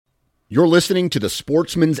You're listening to the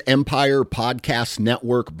Sportsman's Empire Podcast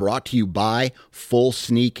Network, brought to you by Full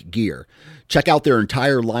Sneak Gear. Check out their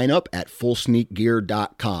entire lineup at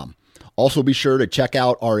fullsneakgear.com. Also be sure to check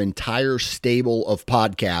out our entire stable of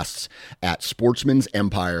podcasts at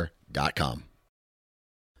sportsmansempire.com.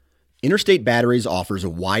 Interstate Batteries offers a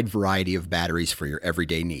wide variety of batteries for your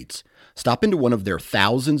everyday needs. Stop into one of their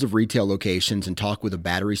thousands of retail locations and talk with a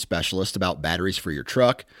battery specialist about batteries for your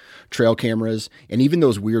truck, trail cameras, and even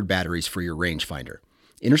those weird batteries for your rangefinder.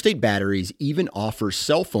 Interstate Batteries even offers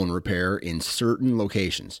cell phone repair in certain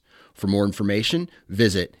locations. For more information,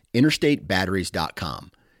 visit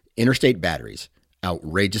interstatebatteries.com. Interstate Batteries,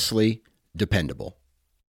 outrageously dependable.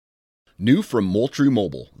 New from Moultrie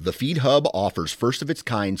Mobile, the Feed Hub offers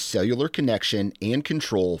first-of-its-kind cellular connection and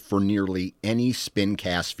control for nearly any spin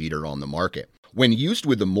cast feeder on the market. When used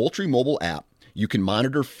with the Moultrie Mobile app, you can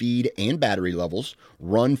monitor feed and battery levels,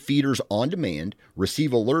 run feeders on demand,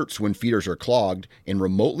 receive alerts when feeders are clogged, and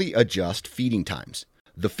remotely adjust feeding times.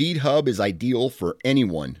 The Feed Hub is ideal for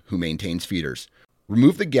anyone who maintains feeders.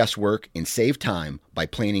 Remove the guesswork and save time by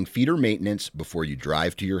planning feeder maintenance before you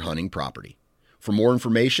drive to your hunting property. For more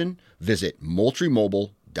information, visit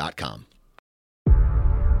MoultrieMobile.com.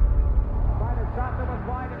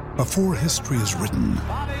 Before history is written,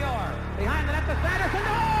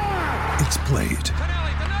 it's played.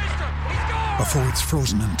 Before it's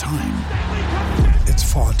frozen in time,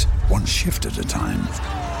 it's fought one shift at a time.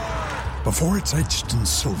 Before it's etched in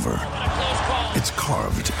silver, it's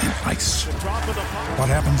carved in ice. What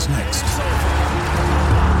happens next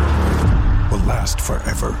will last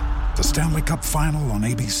forever. The Stanley Cup Final on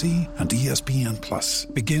ABC and ESPN Plus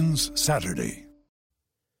begins Saturday.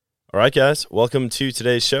 All right, guys, welcome to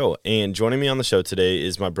today's show. And joining me on the show today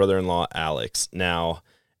is my brother-in-law, Alex. Now,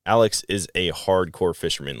 Alex is a hardcore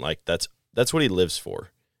fisherman. Like, that's what he lives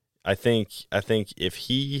for. I think if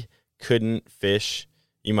he couldn't fish,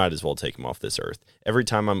 you might as well take him off this earth. Every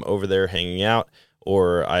time I'm over there hanging out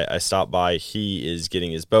or I stop by, he is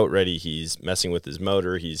getting his boat ready. He's messing with his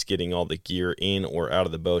motor. He's getting all the gear in or out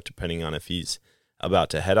of the boat, depending on if he's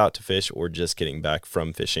about to head out to fish or just getting back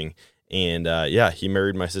from fishing. And, he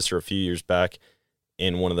married my sister a few years back,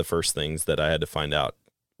 and one of the first things that I had to find out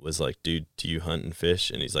was like, dude, do you hunt and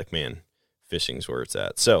fish? And he's like, man, fishing's where it's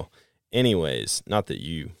at. So anyways, not that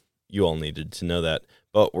you all needed to know that,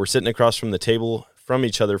 but we're sitting across from the table from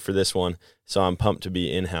each other for this one, so I'm pumped to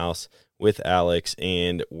be in-house with Alex,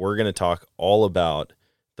 and we're going to talk all about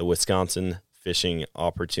the Wisconsin fishing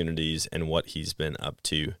opportunities and what he's been up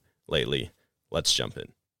to lately. Let's jump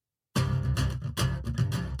in.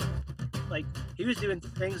 Like, he was doing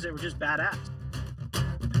things that were just badass.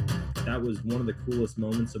 That was one of the coolest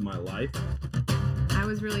moments of my life. I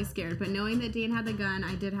was really scared, but knowing that Dan had the gun,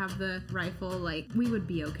 I did have the rifle, like, we would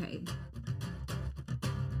be okay.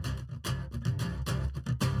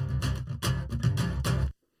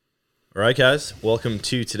 All right, guys, welcome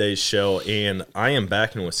to today's show, and I am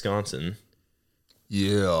back in Wisconsin.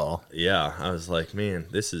 Yeah, I was like, man,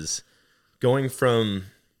 this is going from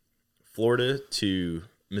Florida to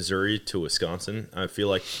Missouri to Wisconsin. I feel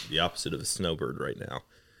like the opposite of a snowbird right now.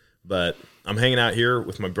 But I'm hanging out here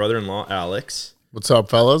with my brother-in-law, Alex. What's up,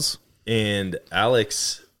 fellas? And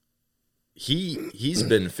Alex, he's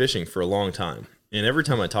been fishing for a long time. And every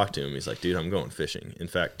time I talk to him, he's like, dude, I'm going fishing. In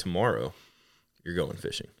fact, tomorrow, you're going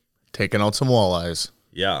fishing. Taking out some walleyes.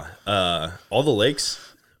 Yeah. All the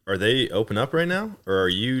lakes, are they open up right now? Or are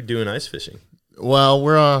you doing ice fishing? Well,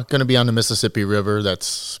 we're going to be on the Mississippi River.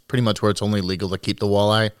 That's pretty much where it's only legal to keep the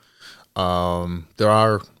walleye.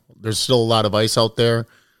 There's still a lot of ice out there.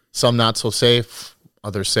 Some not so safe,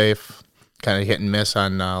 others safe. Kind of hit and miss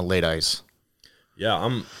on late ice. Yeah,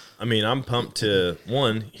 I'm pumped to,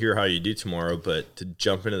 one, hear how you do tomorrow, but to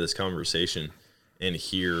jump into this conversation and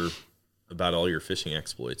hear about all your fishing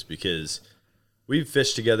exploits, because we've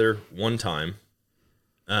fished together one time,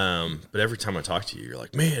 but every time I talk to you, you're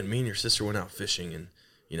like, man, me and your sister went out fishing, and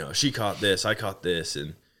she caught this, I caught this,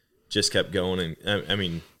 and just kept going.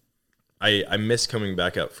 And I miss coming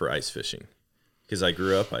back up for ice fishing because I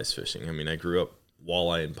grew up ice fishing. I grew up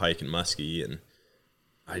walleye and pike and muskie, and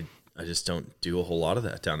I just don't do a whole lot of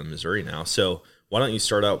that down in Missouri now. So why don't you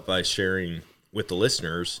start out by sharing with the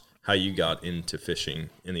listeners how you got into fishing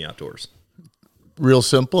in the outdoors? Real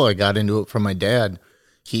simple. I got into it from my dad.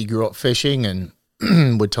 He grew up fishing and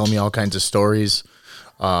would tell me all kinds of stories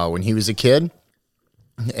when he was a kid.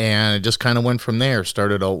 And it just kind of went from there.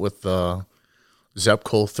 Started out with the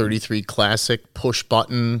Zepco 33 Classic push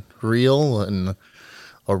button reel and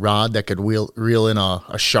a rod that could reel in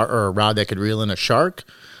a shark, or a rod that could reel in a shark,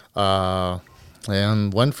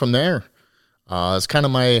 and went from there. It's kind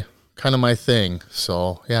of my kind of my thing.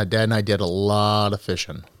 So yeah, Dad and I did a lot of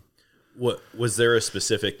fishing. What was there a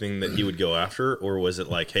specific thing that he would go after, or was it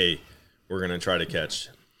like, hey, we're gonna try to catch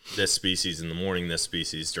this species in the morning, this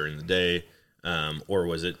species during the day, or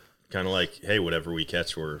was it kind of like, hey, whatever we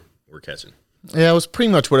catch, we're catching? Yeah, it was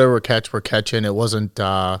pretty much whatever we're catching. It wasn't.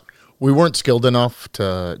 We weren't skilled enough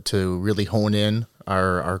to really hone in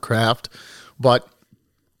our craft, but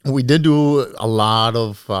we did do a lot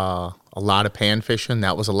of pan fishing.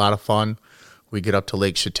 That was a lot of fun. We get up to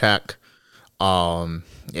Lake Chetek,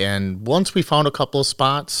 and once we found a couple of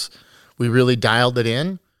spots, we really dialed it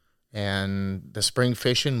in. And the spring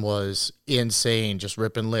fishing was insane, just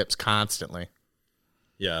ripping lips constantly.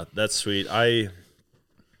 Yeah, that's sweet. I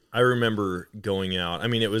remember going out. I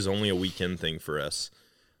mean, it was only a weekend thing for us,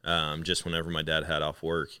 just whenever my dad had off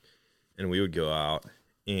work. And we would go out,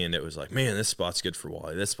 and it was like, man, this spot's good for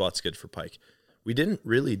walleye. This spot's good for pike. We didn't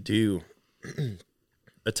really do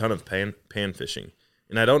a ton of pan fishing,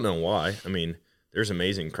 and I don't know why. I mean, there's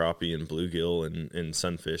amazing crappie and bluegill and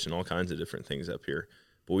sunfish and all kinds of different things up here,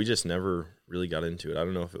 but we just never really got into it. I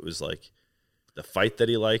don't know if it was like the fight that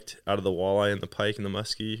he liked out of the walleye and the pike and the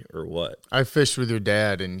muskie or what. I fished with your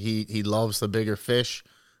dad, and he loves the bigger fish.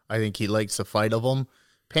 I think he likes the fight of them.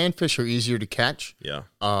 Panfish are easier to catch. Yeah.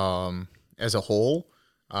 As a whole,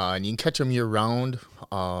 and you can catch them year round.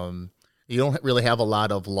 You don't really have a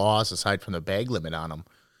lot of laws aside from the bag limit on them.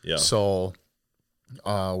 Yeah. So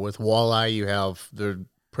with walleye, they're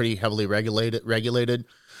pretty heavily regulated.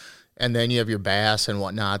 And then you have your bass and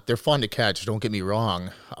whatnot. They're fun to catch, don't get me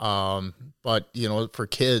wrong. But, for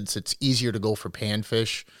kids, it's easier to go for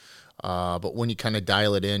panfish. But when you kind of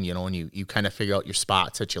dial it in, and you kind of figure out your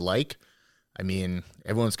spots that you like, I mean,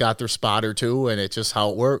 everyone's got their spot or two, and it's just how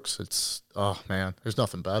it works. It's, oh, man, there's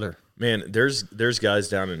nothing better. Man, there's guys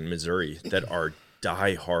down in Missouri that are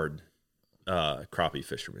die-hard crappie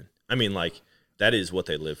fishermen. I mean, like, that is what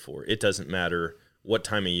they live for. It doesn't matter what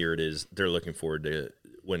time of year it is. They're looking forward to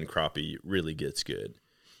when crappie really gets good.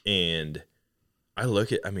 And I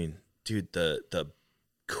look at, I mean, dude, the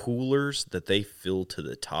coolers that they fill to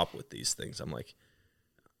the top with these things, I'm like,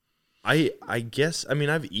 I guess, I mean,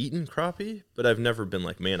 I've eaten crappie, but I've never been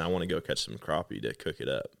like, man, I want to go catch some crappie to cook it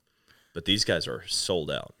up. But these guys are sold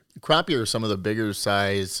out. Crappie are some of the bigger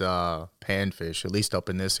size panfish, at least up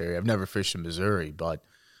in this area. I've never fished in Missouri, but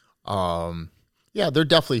yeah, they're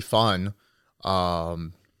definitely fun.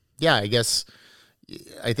 Yeah,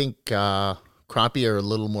 I think crappie are a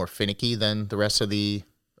little more finicky than the rest of the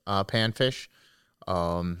panfish.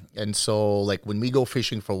 And so, like, when we go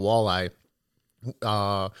fishing for walleye,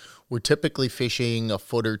 we're typically fishing a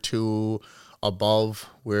foot or two below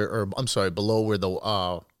where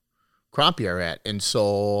the crappie are at. And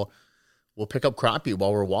so we'll pick up crappie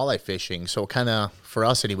while we're walleye fishing. So kind of, for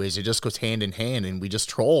us anyways, it just goes hand in hand, and we just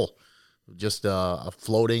troll. Just a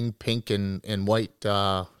floating pink and white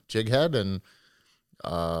jig head and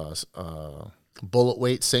bullet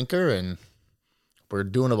weight sinker, and we're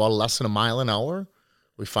doing about less than a mile an hour.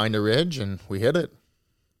 We find a ridge and we hit it.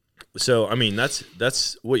 So I mean,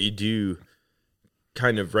 that's what you do,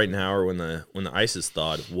 kind of right now, or when the ice is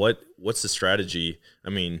thawed. What's the strategy? I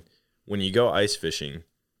mean, when you go ice fishing,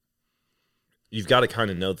 you've got to kind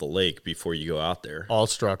of know the lake before you go out there. All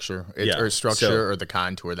structure, or the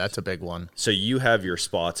contour. That's a big one. So you have your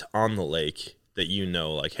spots on the lake that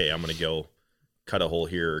like, hey, I'm going to go cut a hole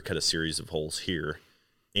here or cut a series of holes here.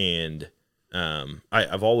 And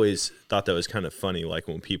I've always thought that was kind of funny, like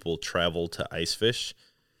when people travel to ice fish,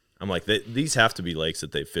 I'm like, these have to be lakes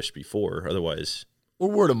that they've fished before. Otherwise... Or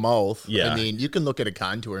word of mouth. Yeah. I mean, you can look at a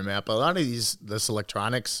contour map. A lot of this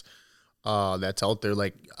electronics that's out there,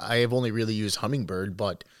 like, I have only really used Humminbird,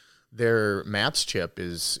 but their maps chip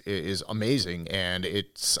is amazing. And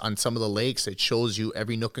it's on some of the lakes, it shows you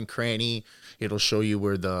every nook and cranny. It'll show you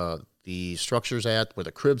where the structure's at, where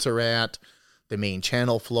the cribs are at, the main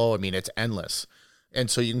channel flow. I mean, it's endless.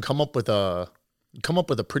 And so you can come up with a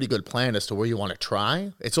pretty good plan as to where you want to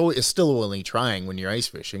try. It's still only trying when you're ice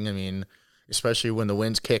fishing. I mean, especially when the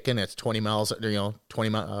wind's kicking, it's 20 miles,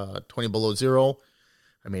 20 below zero.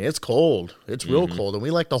 I mean, it's cold. It's real cold. And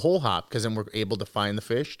we like the hole hop because then we're able to find the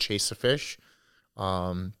fish, chase the fish.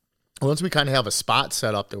 Once we kind of have a spot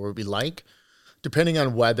set up there where we like, depending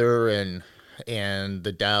on weather and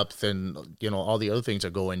the depth and, all the other things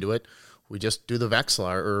that go into it, we just do the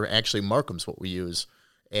Vexilar, or actually Markham's what we use,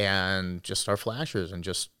 and just our flashers and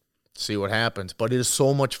just see what happens. But it is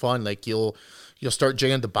so much fun. Like, you'll start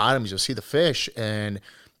jigging at the bottom, you'll see the fish, and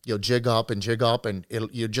you'll jig up, and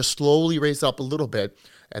you just slowly raise up a little bit,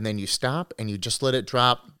 and then you stop and you just let it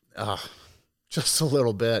drop just a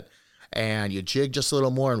little bit, and you jig just a little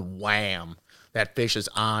more, and wham, that fish is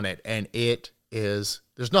on it, and there's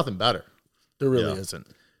nothing better. There really isn't.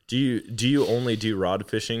 Do you only do rod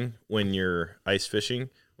fishing when you're ice fishing,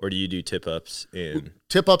 or do you do tip ups and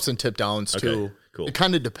tip ups and tip downs too? Okay, cool. It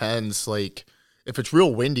kind of depends. Like if it's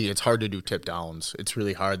real windy, it's hard to do tip downs. It's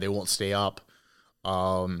really hard. They won't stay up.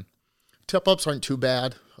 Tip ups aren't too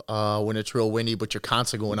bad when it's real windy, but you're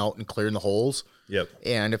constantly going out and clearing the holes. Yep.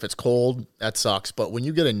 And if it's cold, that sucks. But when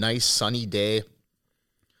you get a nice sunny day,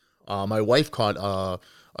 my wife caught a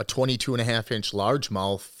 22.5-inch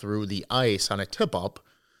largemouth through the ice on a tip up.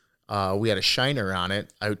 We had a shiner on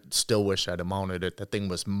it. I still wish I'd have mounted it. That thing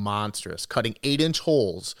was monstrous, cutting 8-inch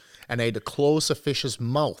holes, and I had to close the fish's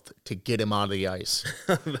mouth to get him out of the ice.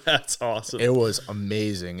 That's awesome. It was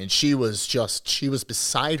amazing. And she was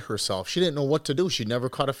beside herself. She didn't know what to do. She'd never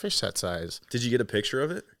caught a fish that size. Did you get a picture of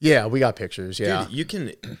it? Yeah, we got pictures. Yeah.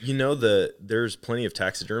 Dude, there's plenty of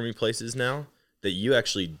taxidermy places now that you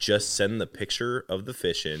actually just send the picture of the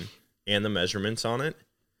fish in and the measurements on it.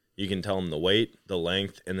 You can tell them the weight, the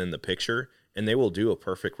length, and then the picture, and they will do a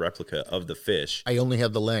perfect replica of the fish. I only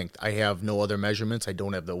have the length. I have no other measurements. I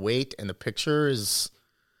don't have the weight, and the picture is,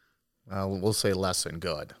 we'll say, less than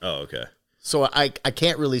good. Oh, okay. So I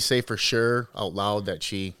can't really say for sure out loud that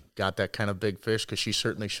she got that kind of big fish, because she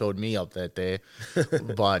certainly showed me up that day.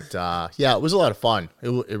 But, yeah, it was a lot of fun.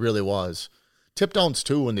 It really was. Tip downs,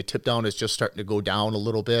 too, when the tip down is just starting to go down a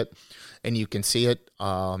little bit, and you can see it,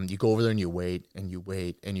 you go over there and you wait, and you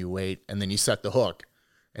wait, and you wait, and then you set the hook.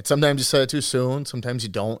 And sometimes you set it too soon, sometimes you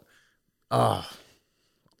don't.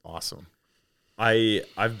 Awesome.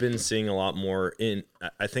 I've been seeing a lot more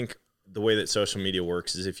I think the way that social media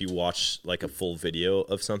works is if you watch like a full video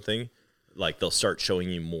of something, like they'll start showing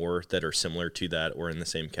you more that are similar to that or in the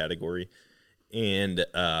same category. And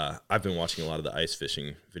I've been watching a lot of the ice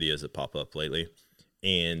fishing videos that pop up lately,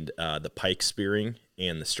 and the pike spearing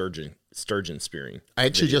and the sturgeon spearing. I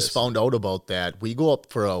actually videos. just found out about that. We go up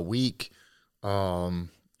for a week on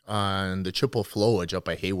the Chippewa Flowage up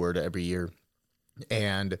by Hayward every year,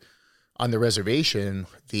 and on the reservation,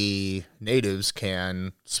 the natives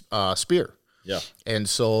can spear. Yeah. And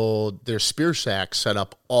so there's spear sacks set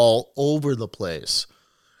up all over the place.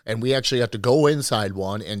 And we actually have to go inside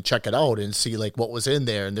one and check it out and see like what was in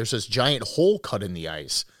there. And there's this giant hole cut in the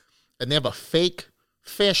ice. And they have a fake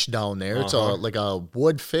fish down there. It's like a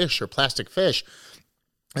wood fish or plastic fish.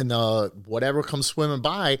 And whatever comes swimming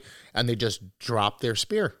by, and they just drop their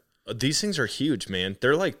spear. These things are huge, man.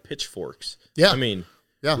 They're like pitchforks. Yeah. I mean,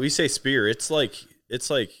 we say spear. It's like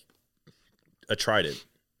a trident.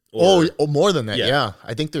 Or more than that. Yeah. Yeah.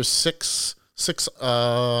 I think there's six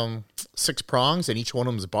prongs, and each one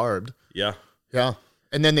of them is barbed. Yeah. Yeah.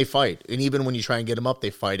 And then they fight. And even when you try and get them up, they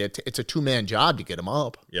fight. It's a 2-man job to get them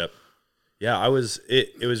up. Yep. Yeah, it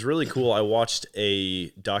was really cool. I watched a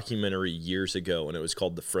documentary years ago, and it was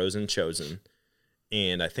called The Frozen Chosen,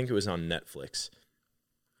 and I think it was on Netflix.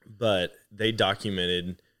 But they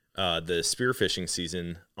documented the spearfishing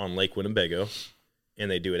season on Lake Winnebago, and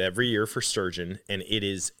they do it every year for sturgeon, and it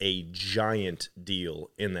is a giant deal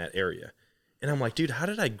in that area. And I'm like, dude, how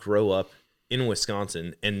did I grow up in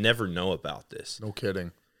Wisconsin and never know about this? No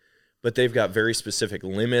kidding. But they've got very specific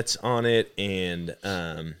limits on it, and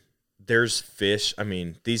there's fish. I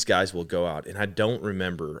mean, these guys will go out, and I don't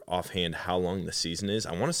remember offhand how long the season is.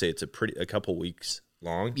 I want to say it's a couple weeks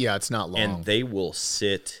long. Yeah, it's not long. And they will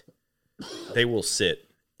sit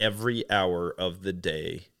every hour of the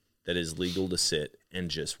day that is legal to sit and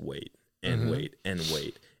just wait and wait and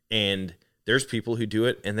wait. And there's people who do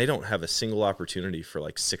it, and they don't have a single opportunity for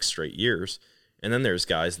like 6 straight years. And then there's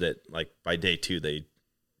guys that like by day 2, they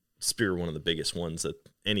spear one of the biggest ones that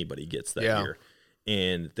anybody gets that year.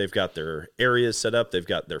 And they've got their areas set up. They've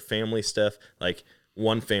got their family stuff. Like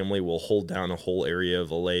one family will hold down a whole area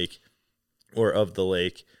of a lake or of the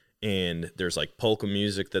lake. And there's like polka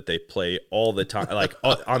music that they play all the time, like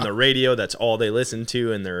on the radio. That's all they listen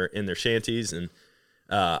to in their shanties. And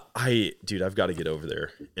I've got to get over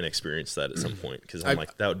there and experience that at some point, because I'm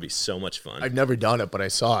like, that would be so much fun. I've never done it, but I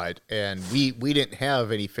saw it, and we didn't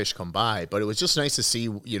have any fish come by, but it was just nice to see,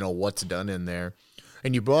 what's done in there.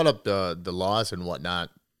 And you brought up the laws and whatnot.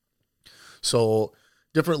 So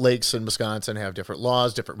different lakes in Wisconsin have different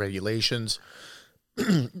laws, different regulations.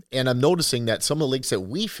 And I'm noticing that some of the lakes that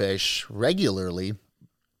we fish regularly,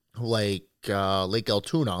 like Lake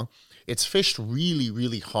Altoona, it's fished really,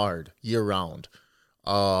 really hard year round.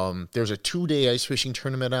 There's a 2-day ice fishing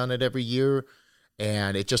tournament on it every year,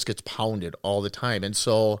 and it just gets pounded all the time. And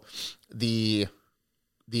so the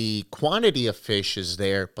quantity of fish is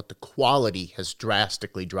there, but the quality has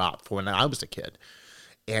drastically dropped from when I was a kid.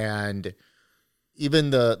 And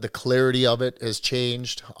even the clarity of it has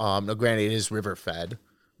changed. Now, granted, it is river fed,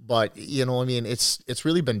 but you know, I mean, it's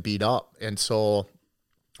really been beat up, and so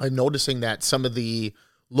I'm noticing that some of the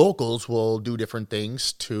locals will do different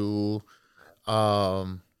things to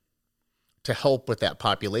help with that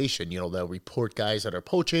population. You know, they'll report guys that are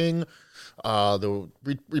poaching. They'll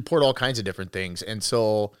report all kinds of different things, and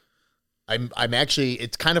so I'm actually,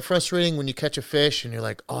 it's kind of frustrating when you catch a fish and you're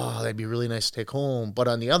like, oh, that'd be really nice to take home. But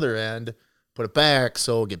on the other end, put it back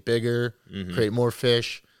so it'll get bigger, create more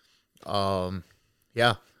fish.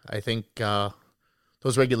 Yeah, I think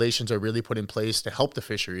those regulations are really put in place to help the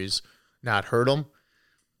fisheries, not hurt them.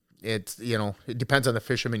 It's, you know, it depends on the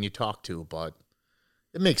fisherman you talk to, but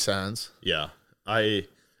it makes sense. Yeah. I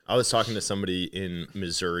was talking to somebody in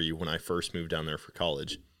Missouri when I first moved down there for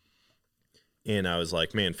college. And I was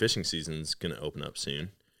like, man, fishing season's going to open up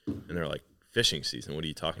soon. And they're like, fishing season? What are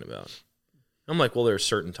you talking about? I'm like, well, there are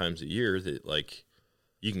certain times a year that, like,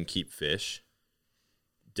 you can keep fish,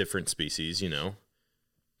 different species, you know.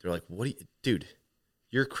 They're like, what do you, dude,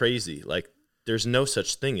 you're crazy. Like, there's no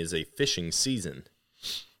such thing as a fishing season.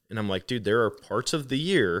 And I'm like, dude, there are parts of the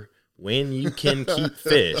year when you can keep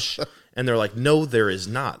fish. And they're like, no, there is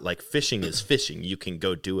not. Like, fishing is fishing. You can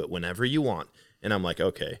go do it whenever you want. And I'm like,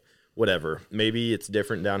 okay, whatever. Maybe it's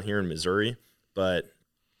different down here in Missouri, but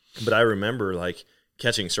I remember, like,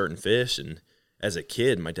 catching certain fish, and as a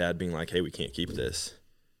kid, my dad being like, hey, we can't keep this.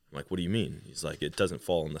 I'm like, what do you mean? He's like, it doesn't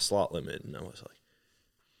fall in the slot limit. And I was like,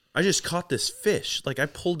 I just caught this fish. Like, I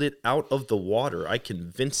pulled it out of the water. I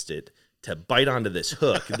convinced it to bite onto this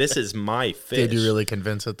hook. This is my fish. Did you really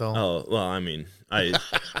convince it, though? Oh, well, I mean, I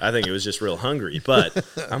think it was just real hungry. But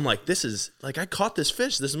I'm like, this is, like, I caught this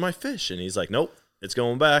fish. This is my fish. And he's like, nope, it's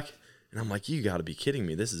going back. And I'm like, you got to be kidding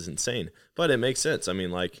me. This is insane. But it makes sense. I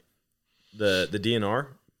mean, like, the DNR,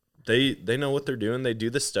 they know what they're doing. They do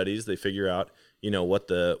the studies. They figure out, you know, what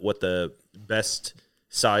the best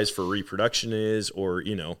size for reproduction is, or,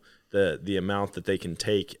 you know, the amount that they can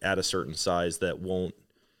take at a certain size that won't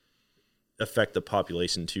affect the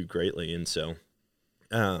population too greatly. And so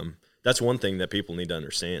that's one thing that people need to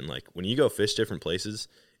understand. Like, when you go fish different places,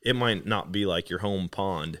 it might not be like your home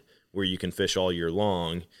pond where you can fish all year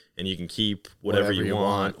long and you can keep whatever you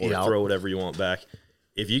want or throw whatever you want back.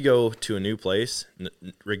 If you go to a new place,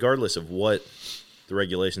 regardless of what the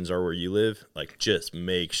regulations are where you live, like, just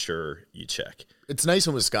make sure you check. It's nice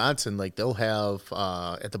in Wisconsin. Like, they'll have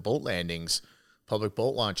at the boat landings, public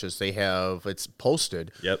boat launches, they have, it's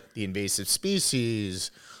posted. Yep. The invasive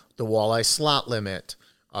species, the walleye slot limit,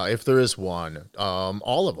 if there is one,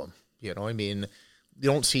 all of them. You know, I mean, you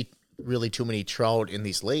don't see really too many trout in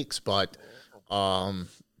these lakes, but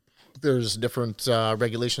there's different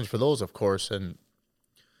regulations for those, of course. And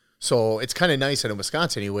so it's kind of nice that in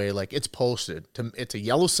Wisconsin anyway, like, it's posted. It's a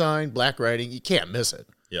yellow sign, black writing. You can't miss it.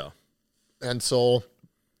 Yeah. And so,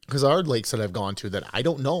 because there are lakes that I've gone to that I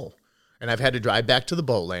don't know, and I've had to drive back to the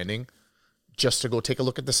boat landing just to go take a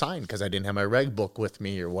look at the sign because I didn't have my reg book with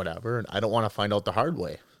me or whatever, and I don't want to find out the hard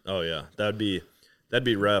way. Oh yeah, that'd be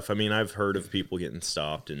rough. I mean, I've heard of people getting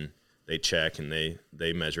stopped and they check and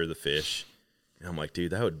they measure the fish, and I'm like,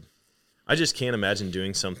 dude, I just can't imagine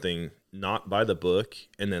doing something not by the book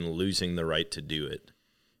and then losing the right to do it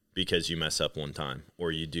because you mess up one time,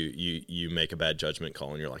 or you make a bad judgment call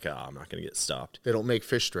and you're like, I'm not going to get stopped. They don't make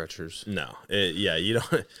fish stretchers. No. You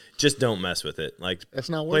don't, just don't mess with it. Like, it's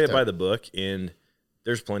not worth play it it by the book, and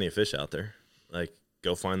there's plenty of fish out there. Like,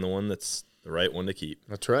 go find the one that's the right one to keep.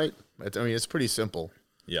 That's right. I mean, it's pretty simple.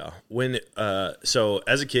 Yeah. When so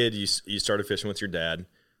as a kid, you started fishing with your dad.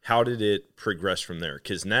 How did it progress from there?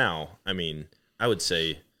 Because now, I mean, I would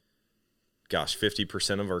say, gosh,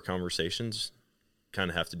 50% of our conversations kind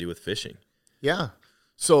of have to do with fishing. Yeah.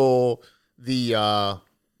 So the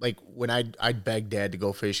like, when I'd beg Dad to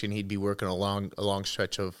go fishing, he'd be working a long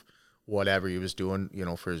stretch of whatever he was doing, you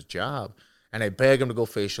know, for his job, and I beg him to go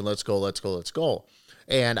fishing. Let's go.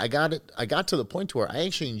 And I got to the point where I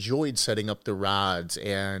actually enjoyed setting up the rods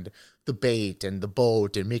and the bait and the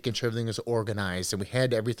boat and making sure everything was organized and we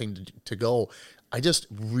had everything to go. I just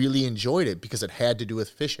really enjoyed it because it had to do with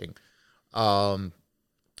fishing. And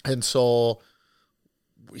so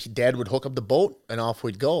Dad would hook up the boat and off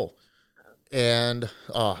we'd go. And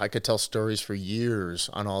I could tell stories for years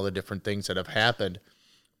on all the different things that have happened.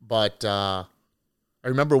 But I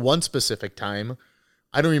remember one specific time.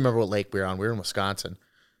 I don't remember what lake we were on. We were in Wisconsin.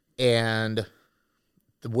 And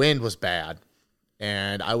the wind was bad.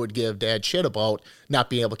 And I would give Dad shit about not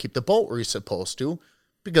being able to keep the boat where he's supposed to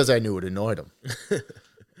because I knew it annoyed him.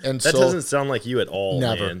 And that doesn't sound like you at all,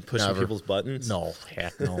 man. Pushing people's buttons? No,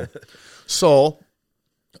 heck no. So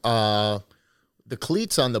the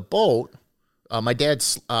cleats on the boat, my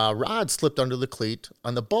dad's rod slipped under the cleat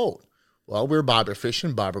on the boat. Well, we're bobber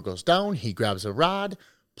fishing. Bobber goes down. He grabs a rod,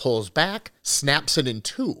 pulls back, snaps it in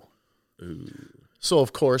two. Ooh. So,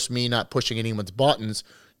 of course, me not pushing anyone's buttons,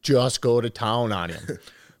 just go to town on him.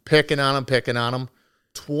 Picking on him.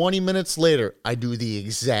 20 minutes later, I do the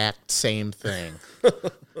exact same thing.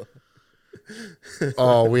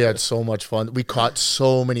 Oh, we had so much fun. We caught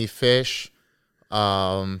so many fish.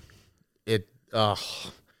 I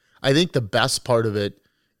think the best part of it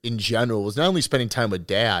in general was not only spending time with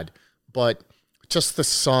Dad, but just the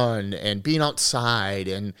sun and being outside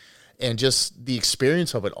and just the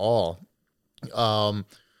experience of it all.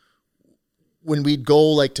 When we'd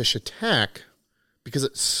go like to Chautauqua, because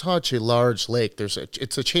it's such a large lake,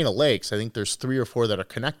 it's a chain of lakes. I think there's 3 or 4 that are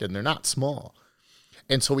connected, and they're not small.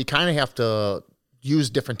 And so we kind of have to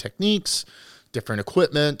use different techniques, different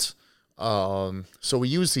equipment. So we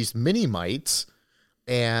use these mini mites,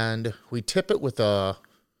 and we tip it with I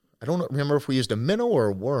don't remember if we used a minnow or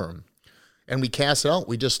a worm. And we cast it out.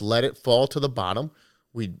 We just let it fall to the bottom.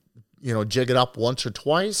 We, jig it up once or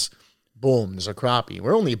twice. Boom, there's a crappie.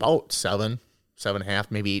 We're only about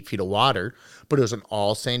 7.5, maybe 8 feet of water, but it was an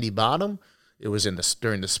all sandy bottom. It was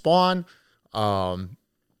during the spawn.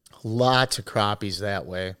 Lots of crappies that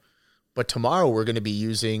way. But tomorrow we're going to be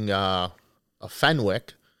using a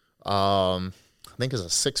Fenwick. I think it's a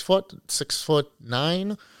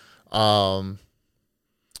 6'9",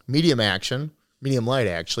 medium light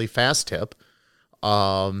actually, fast tip.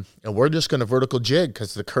 And we're just going to vertical jig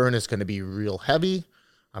because the current is going to be real heavy.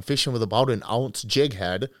 I'm fishing with about an ounce jig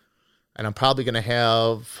head, and I'm probably going to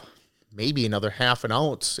have maybe another half an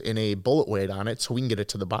ounce in a bullet weight on it so we can get it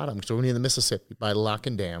to the bottom because we're in the Mississippi by the Lock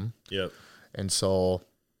and Dam. Yep. And so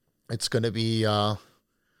it's going to be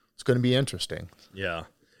interesting. Yeah.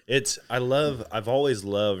 I've always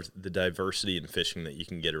loved the diversity in fishing that you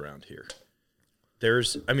can get around here.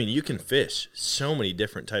 You can fish so many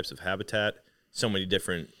different types of habitat, so many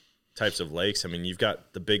different types of lakes. I mean, you've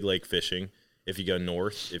got the big lake fishing. If you go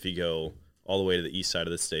north, if you go all the way to the east side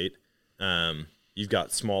of the state, you've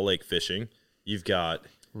got small lake fishing. You've got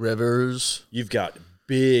rivers. You've got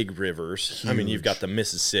big rivers. Huge. You've got the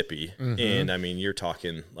Mississippi. Mm-hmm. And, you're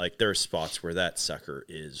talking, there are spots where that sucker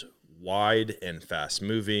is wide and fast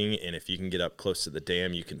moving. And if you can get up close to the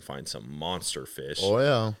dam, you can find some monster fish. Oh,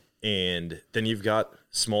 yeah. And then you've got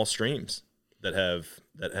small streams that have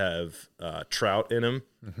trout in them.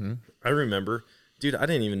 Mm-hmm. I remember, dude, I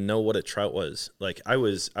didn't even know what a trout was. It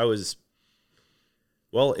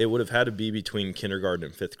would have had to be between kindergarten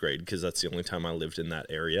and 5th grade because that's the only time I lived in that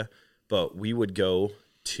area. But we would go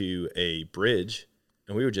to a bridge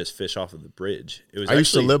and we would just fish off of the bridge. I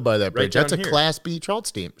used to live by that bridge. Right, that's a Class B trout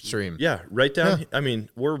stream. Yeah, right down. Yeah.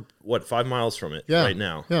 We're 5 miles from it right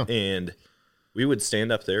now. Yeah. And we would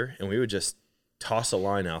stand up there and we would just toss a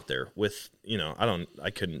line out there with,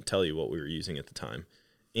 I couldn't tell you what we were using at the time.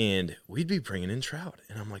 And we'd be bringing in trout.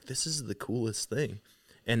 And I'm like, this is the coolest thing.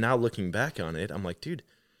 And now looking back on it, I'm like, dude,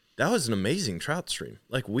 that was an amazing trout stream.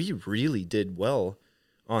 We really did well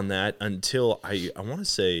on that until I want to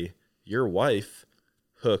say your wife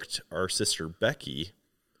hooked our sister Becky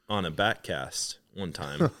on a back cast one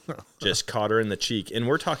time. Just caught her in the cheek. And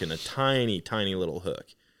we're talking a tiny, tiny little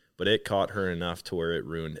hook. But it caught her enough to where it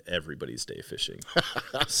ruined everybody's day fishing.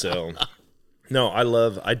 So, no,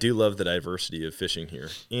 I do love the diversity of fishing here.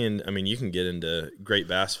 And, you can get into great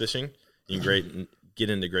bass fishing. You can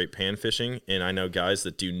get into great pan fishing. And I know guys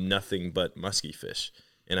that do nothing but musky fish.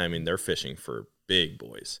 And, they're fishing for big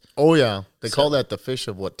boys. Oh, yeah. They call that the fish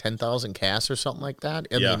of, 10,000 casts or something like that?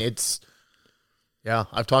 I've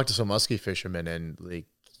talked to some musky fishermen, and,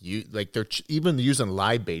 they're even using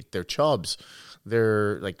live bait, they're chubs.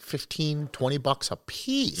 They're $15-$20 a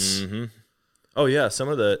piece. Mm-hmm. Oh yeah, some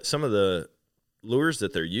of the lures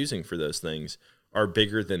that they're using for those things are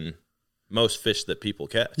bigger than most fish that people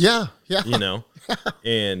catch. Yeah.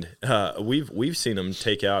 And we've seen them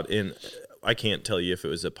take out in. I can't tell you if it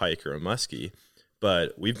was a pike or a muskie,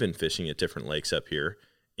 but we've been fishing at different lakes up here,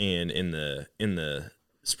 and in the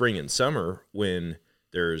spring and summer when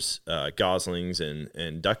there's goslings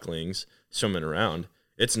and ducklings swimming around.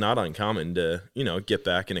 It's not uncommon to, get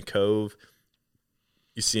back in a cove.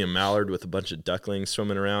 You see a mallard with a bunch of ducklings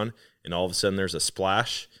swimming around, and all of a sudden there's a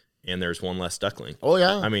splash, and there's one less duckling. Oh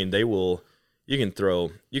yeah. They will. You can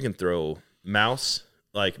throw mouse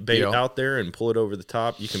bait out there and pull it over the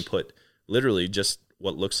top. You can put literally just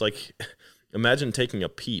what looks like. Imagine taking a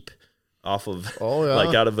peep off of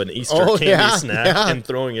out of an Easter candy snack and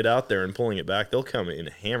throwing it out there and pulling it back. They'll come and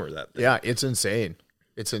hammer that thing. Yeah, it's insane.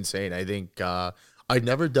 I think. I'd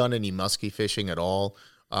never done any musky fishing at all.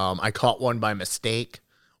 I caught one by mistake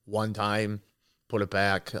one time. put it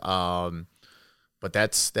back. But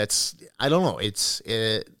that's I don't know.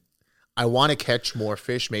 I want to catch more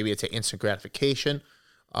fish. Maybe it's an instant gratification.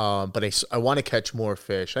 But I want to catch more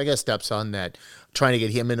fish. I got steps on that. Trying to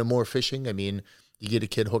get him into more fishing. I mean, you get a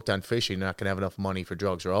kid hooked on fishing, you're not going to have enough money for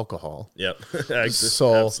drugs or alcohol. Yep.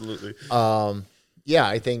 So, absolutely. Yeah,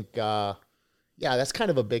 I think, that's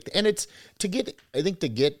kind of a big thing. And it's to get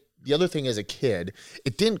the other thing as a kid,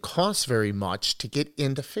 it didn't cost very much to get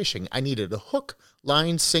into fishing. I needed a hook,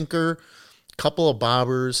 line, sinker, couple of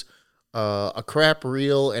bobbers, a crap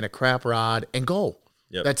reel and a crap rod, and go.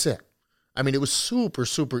 Yep. That's it. I mean, it was super,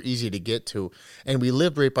 super easy to get to. And we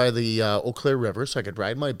lived right by the Eau Claire River, so I could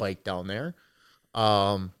ride my bike down there.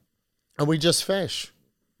 And we just fish.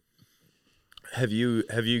 Have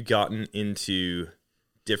you gotten into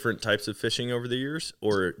different types of fishing over the years,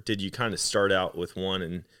 or did you kind of start out with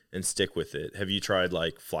one and stick with it? Have you tried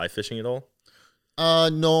like fly fishing at all?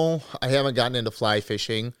 No, I haven't gotten into fly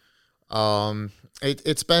fishing.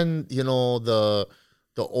 It's been, the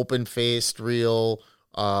open-faced reel,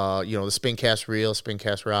 the spin cast reel, spin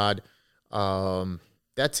cast rod.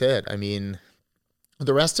 That's it. I mean,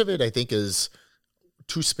 the rest of it I think is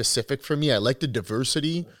too specific for me. I like the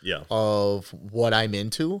diversity of what I'm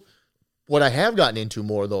into. What I have gotten into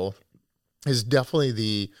more, though, is definitely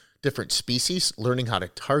the different species, learning how to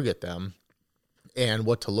target them and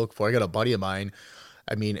what to look for. I got a buddy of mine,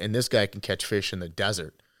 and this guy can catch fish in the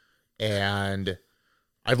desert. And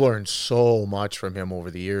I've learned so much from him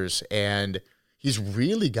over the years. And he's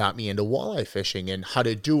really got me into walleye fishing and how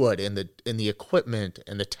to do it, and the equipment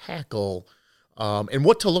and the tackle, and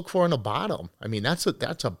what to look for in the bottom. I mean, that's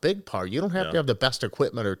a big part. You don't have to have the best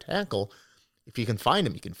equipment or tackle. If you can find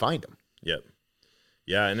them, you can find them. Yep.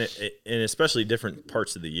 Yeah, and especially different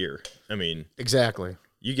parts of the year. I mean, exactly.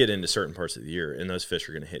 You get into certain parts of the year, and those fish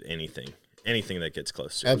are going to hit anything that gets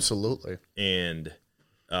close to Absolutely. Them.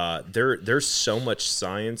 And there's so much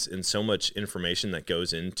science and so much information that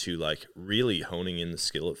goes into like really honing in the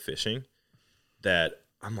skill of fishing that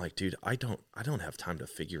I'm like, dude, I don't have time to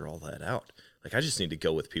figure all that out. Like, I just need to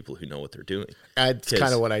go with people who know what they're doing. That's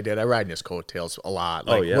kind of what I did. I ride in his coattails a lot.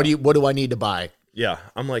 Like, oh, yeah. What do I need to buy? Yeah.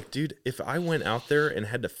 I'm like, dude, if I went out there and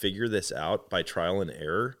had to figure this out by trial and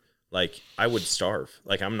error, like, I would starve.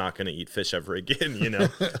 Like, I'm not going to eat fish ever again,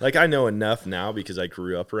 Like, I know enough now because I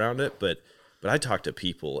grew up around it, but I talk to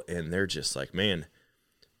people and they're just like, man,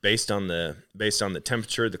 based on the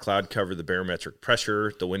temperature, the cloud cover, the barometric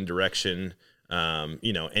pressure, the wind direction,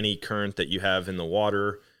 any current that you have in the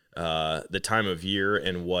water, the time of year,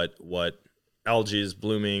 and what algae is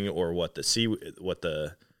blooming, or what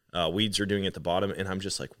the weeds are doing at the bottom. And I'm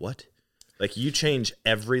just like, what? Like, you change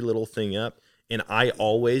every little thing up, and I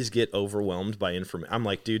always get overwhelmed by information. I'm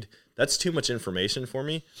like, dude, that's too much information for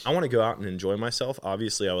me. I want to go out and enjoy myself.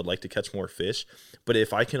 Obviously, I would like to catch more fish, but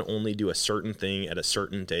if I can only do a certain thing at a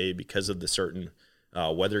certain day because of the certain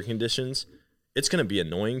weather conditions, it's going to be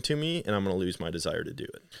annoying to me, and I'm going to lose my desire to do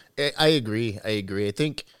it. I agree. I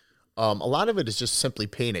think a lot of it is just simply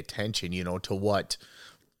paying attention,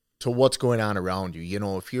 to what's going on around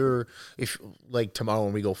you. If like tomorrow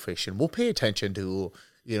when we go fishing, we'll pay attention to,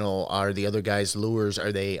 are the other guys' lures,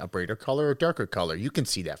 are they a brighter color or darker color? You can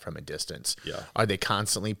see that from a distance. Yeah. Are they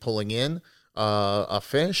constantly pulling in a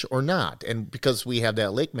fish or not? And because we have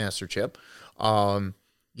that Lake Master chip,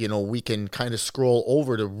 we can kind of scroll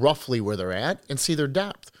over to roughly where they're at and see their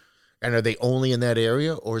depth. And are they only in that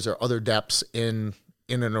area, or is there other depths in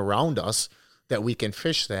and around us that we can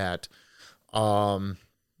fish that?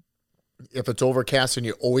 If it's overcast and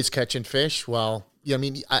you're always catching fish, well,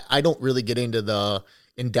 I don't really get into the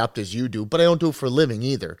in-depth as you do, but I don't do it for a living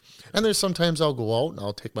either. And there's sometimes I'll go out and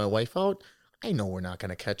I'll take my wife out. I know we're not going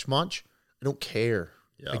to catch much. I don't care.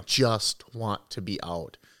 Yeah. I just want to be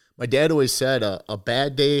out. My dad always said a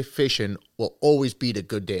bad day fishing will always beat a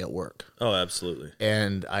good day at work. Oh, absolutely.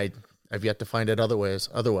 And I've yet to find it otherwise.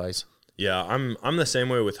 Yeah, I'm the same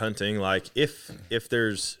way with hunting. Like, if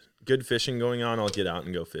there's good fishing going on, I'll get out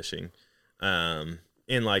and go fishing. And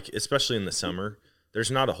like, especially in the summer,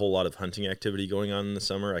 there's not a whole lot of hunting activity going on in the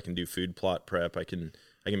summer. I can do food plot prep. I can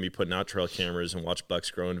be putting out trail cameras and watch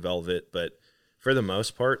bucks grow in velvet. But for the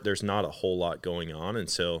most part, there's not a whole lot going on. And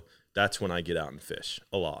so that's when I get out and fish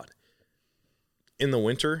a lot. In the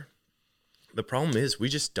winter, the problem is we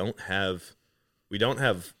don't have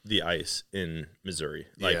the ice in Missouri.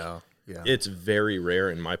 Like, yeah. It's very rare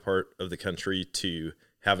in my part of the country to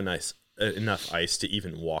have enough ice to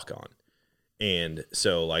even walk on. And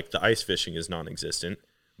so, like, the ice fishing is non-existent,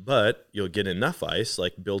 but you'll get enough ice,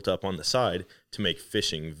 like, built up on the side to make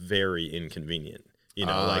fishing very inconvenient. You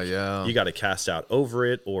know, yeah. you got to cast out over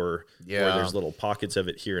it, or Yeah. there's little pockets of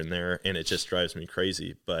it here and there, and it just drives me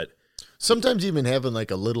crazy. But Sometimes even having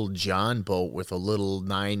like a little John boat with a little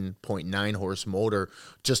 9.9 horse motor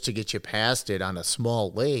just to get you past it on a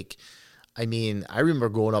small lake. I mean, I remember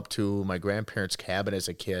going up to my grandparents' cabin as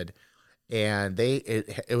a kid, and I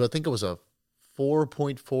think it was a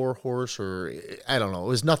 4.4 horse, or I don't know. It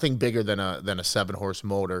was nothing bigger than a 7-horse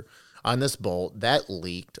motor on this boat that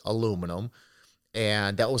leaked aluminum.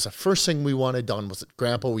 And that was the first thing we wanted done was,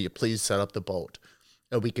 Grandpa, will you please set up the boat?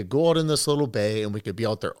 And we could go out in this little bay and we could be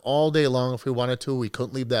out there all day long if we wanted to. We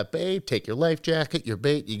couldn't leave that bay. Take your life jacket, your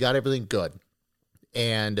bait, you got everything good.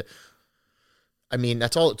 And I mean,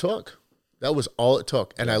 that's all it took. That was all it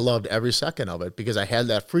took. And I loved every second of it because I had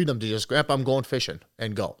that freedom to just, Grandpa, I'm going fishing,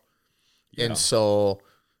 and go. Yeah. And so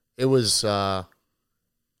it was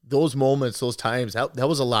those moments, those times, that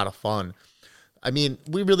was a lot of fun. I mean,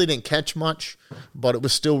 we really didn't catch much, but it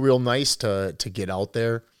was still real nice to get out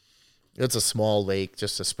there. It's a small lake,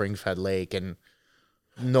 just a spring-fed lake, and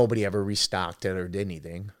nobody ever restocked it or did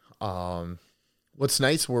anything. What's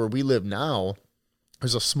nice where we live now,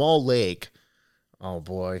 there's a small lake, oh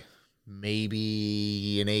boy,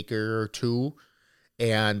 maybe an acre or two,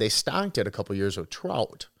 and they stocked it a couple years with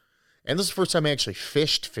trout. And this is the first time I actually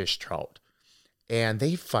fished trout. And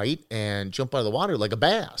they fight and jump out of the water like a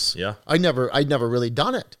bass. Yeah. I'd never really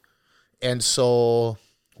done it. And so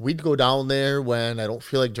we'd go down there when I don't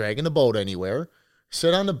feel like dragging the boat anywhere,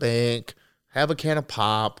 sit on the bank, have a can of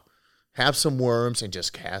pop, have some worms, and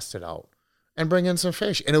just cast it out and bring in some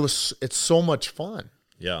fish. And it's so much fun.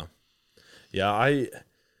 Yeah. Yeah,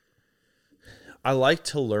 I like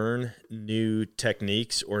to learn new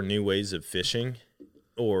techniques or new ways of fishing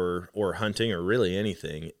or hunting or really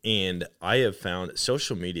anything. And I have found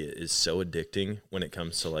social media is so addicting when it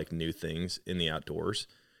comes to like new things in the outdoors,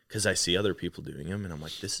 because I see other people doing them and I'm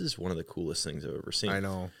like, this is one of the coolest things I've ever seen. I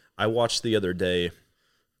know. I watched the other day,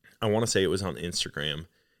 I want to say it was on Instagram.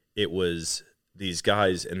 It was these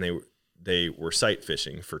guys and they were sight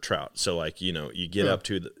fishing for trout. So like, you know, you get up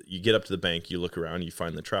to the bank, you look around, you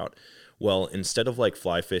find the trout. Well, instead of like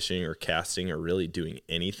fly fishing or casting or really doing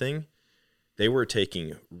anything, they were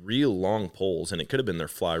taking real long poles, and it could have been their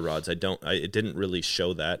fly rods. It didn't really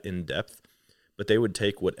show that in depth, but they would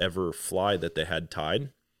take whatever fly that they had tied,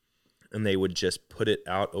 and they would just put it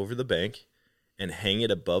out over the bank and hang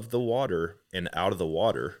it above the water and out of the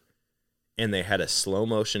water. And they had a slow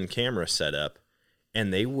motion camera set up,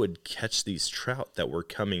 and they would catch these trout that were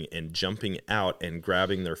coming and jumping out and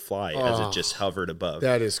grabbing their fly as it just hovered above.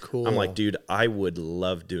 That is cool. I'm like, dude, I would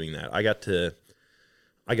love doing that. I got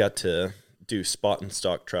to do spot and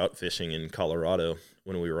stock trout fishing in Colorado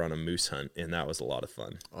when we were on a moose hunt, and that was a lot of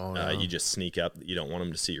fun. Oh, no. You just sneak up. You don't want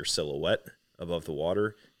them to see your silhouette above the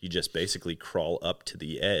water. You just basically crawl up to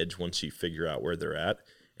the edge once you figure out where they're at,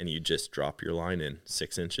 and you just drop your line in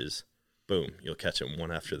 6 inches. Boom, you'll catch them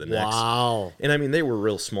one after the next. Wow. And I mean, they were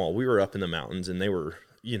real small. We were up in the mountains, and they were,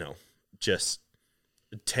 you know, just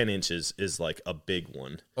 10 inches is like a big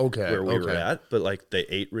one. Okay. Where we were at, but like they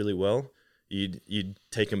ate really well. You'd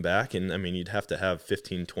take them back, and I mean, you'd have to have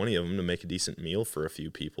 15, 20 of them to make a decent meal for a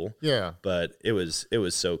few people. Yeah. But it was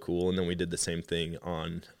so cool. And then we did the same thing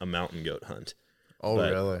on a mountain goat hunt. Oh,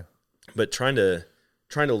 really? But trying to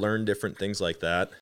learn different things like that,